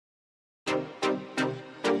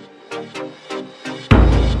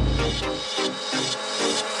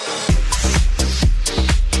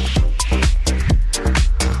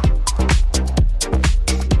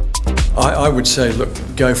I would say, look,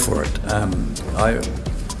 go for it.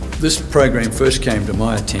 This program first came to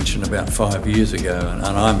my attention about 5 years ago, and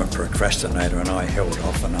I'm a procrastinator, and I held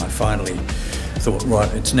off, and I finally thought,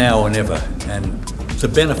 right, it's now or never. And the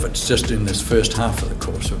benefits just in this first half of the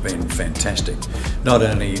course have been fantastic. Not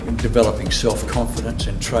only developing self-confidence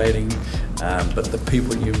in trading, but the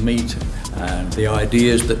people you meet, the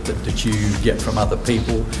ideas that you get from other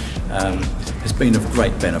people has been of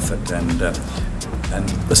great benefit. And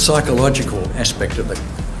the psychological aspect of it,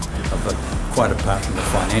 quite apart from the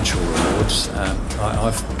financial rewards,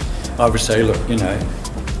 I would say, look,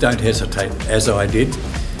 don't hesitate, as I did.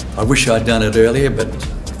 I wish I'd done it earlier, but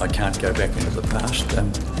I can't go back into the past.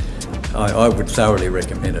 I would thoroughly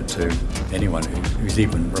recommend it to anyone who's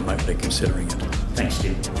even remotely considering it. Thanks,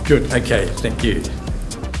 Jim. Good, okay, thank you.